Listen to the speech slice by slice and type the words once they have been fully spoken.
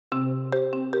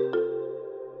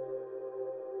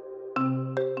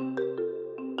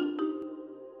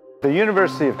The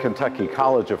University of Kentucky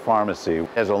College of Pharmacy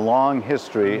has a long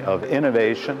history of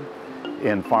innovation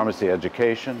in pharmacy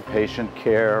education, patient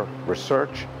care,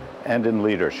 research, and in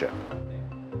leadership.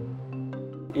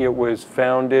 It was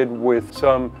founded with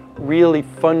some really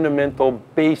fundamental,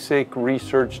 basic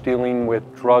research dealing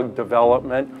with drug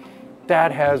development.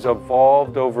 That has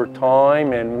evolved over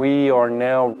time, and we are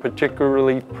now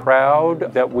particularly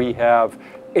proud that we have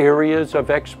areas of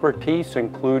expertise,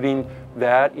 including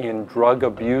that in drug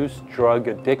abuse, drug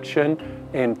addiction,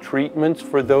 and treatments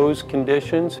for those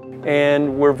conditions.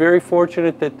 And we're very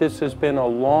fortunate that this has been a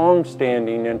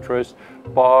long-standing interest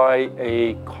by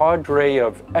a cadre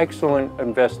of excellent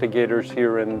investigators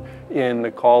here in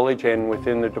the college and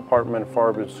within the Department of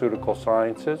Pharmaceutical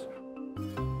Sciences.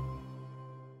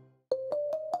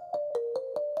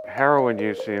 Heroin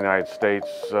use in the United States,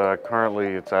 currently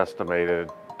it's estimated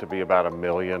to be about 1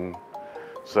 million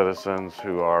citizens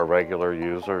who are regular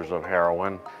users of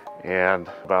heroin, and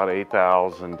about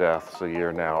 8,000 deaths a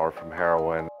year now are from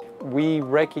heroin. We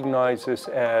recognize this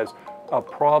as a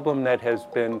problem that has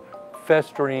been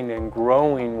festering and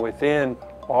growing within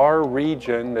our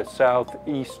region, the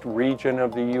southeast region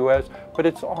of the U.S., but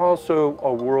it's also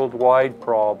a worldwide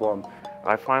problem.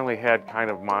 I finally had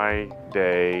kind of my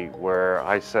day where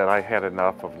I said I had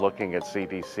enough of looking at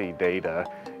CDC data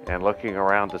and looking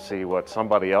around to see what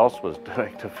somebody else was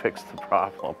doing to fix the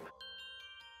problem.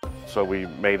 So we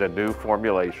made a new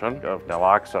formulation of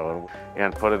naloxone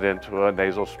and put it into a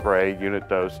nasal spray unit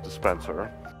dose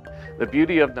dispenser. The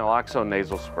beauty of naloxone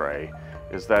nasal spray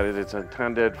is that it is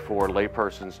intended for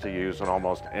laypersons to use in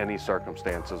almost any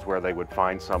circumstances where they would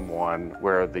find someone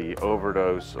where the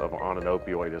overdose on an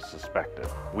opioid is suspected.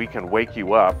 We can wake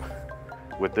you up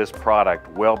with this product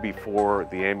well before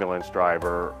the ambulance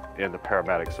driver and the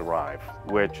paramedics arrive,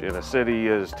 which in a city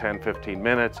is 10-15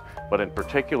 minutes, but in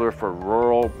particular for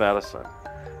rural medicine,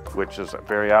 which is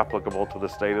very applicable to the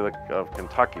state of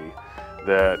Kentucky,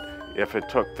 that if it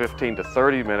took 15 to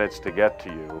 30 minutes to get to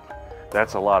you,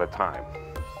 that's a lot of time.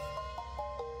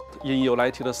 In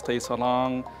United States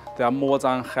alone, there are more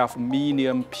than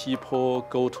 500,000 people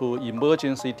go to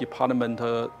emergency department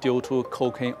due to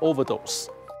cocaine overdose.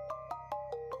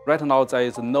 Right now, there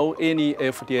is no any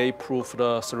FDA-approved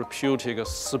therapeutic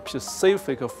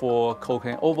specific for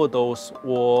cocaine overdose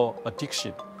or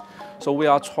addiction. So we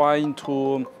are trying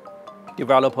to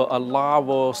develop a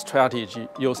novel strategy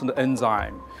using the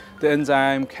enzyme. The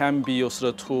enzyme can be used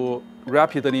to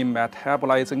rapidly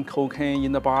metabolize cocaine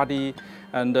in the body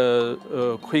and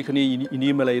quickly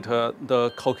eliminate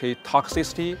the cocaine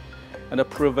toxicity and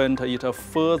prevent it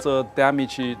further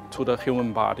damage to the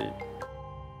human body.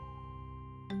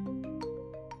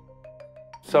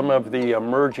 Some of the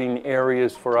emerging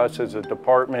areas for us as a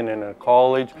department and a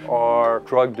college are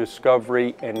drug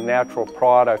discovery and natural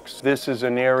products. This is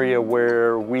an area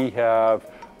where we have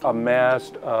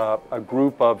amassed a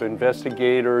group of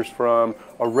investigators from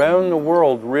around the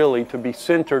world, really, to be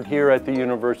centered here at the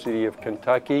University of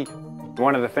Kentucky.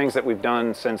 One of the things that we've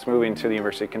done since moving to the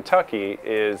University of Kentucky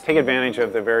is take advantage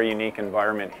of the very unique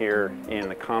environment here in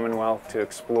the Commonwealth to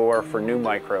explore for new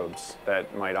microbes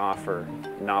that might offer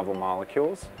novel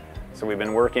molecules. So we've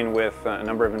been working with a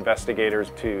number of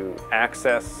investigators to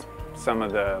access some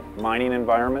of the mining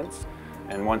environments.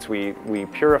 And once we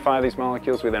purify these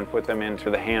molecules, we then put them into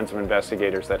the hands of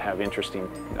investigators that have interesting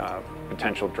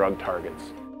potential drug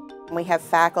targets. We have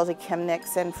faculty, Kim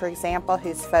Nixon, for example,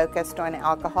 who's focused on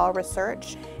alcohol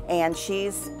research, and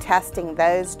she's testing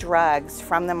those drugs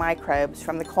from the microbes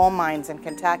from the coal mines in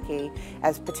Kentucky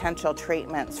as potential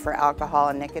treatments for alcohol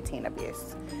and nicotine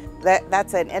abuse.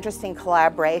 That's an interesting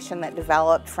collaboration that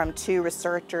developed from two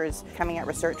researchers coming at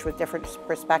research with different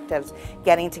perspectives,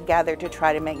 getting together to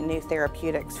try to make new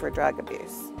therapeutics for drug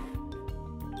abuse.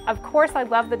 Of course, I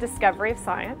love the discovery of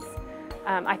science.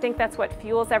 I think that's what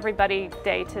fuels everybody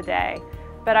day to day.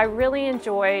 But I really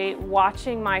enjoy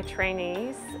watching my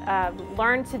trainees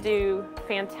learn to do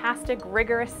fantastic,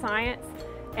 rigorous science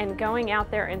and going out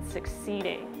there and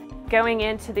succeeding. Going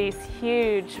into these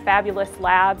huge, fabulous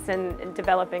labs and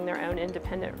developing their own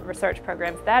independent research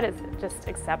programs, that is just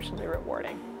exceptionally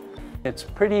rewarding. It's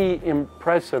pretty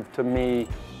impressive to me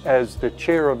as the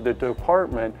chair of the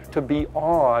department to be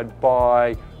awed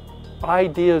by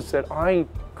ideas that I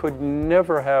could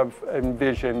never have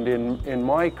envisioned in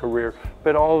my career,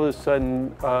 but all of a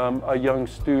sudden a young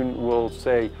student will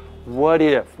say, what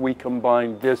if we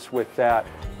combine this with that,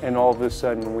 and all of a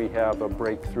sudden we have a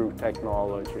breakthrough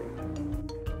technology.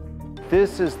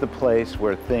 This is the place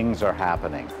where things are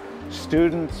happening.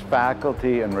 Students,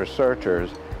 faculty, and researchers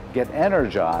get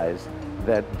energized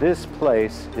that this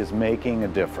place is making a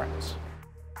difference.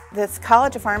 This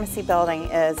College of Pharmacy building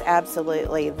is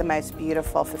absolutely the most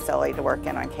beautiful facility to work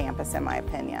in on campus, in my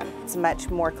opinion. It's much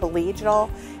more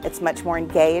collegial, it's much more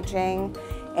engaging,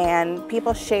 and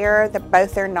people share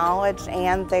both their knowledge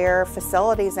and their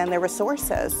facilities and their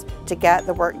resources to get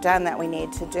the work done that we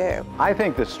need to do. I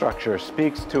think the structure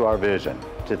speaks to our vision,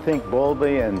 to think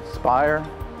boldly and inspire,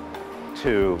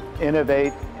 to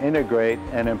innovate, integrate,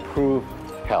 and improve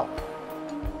health.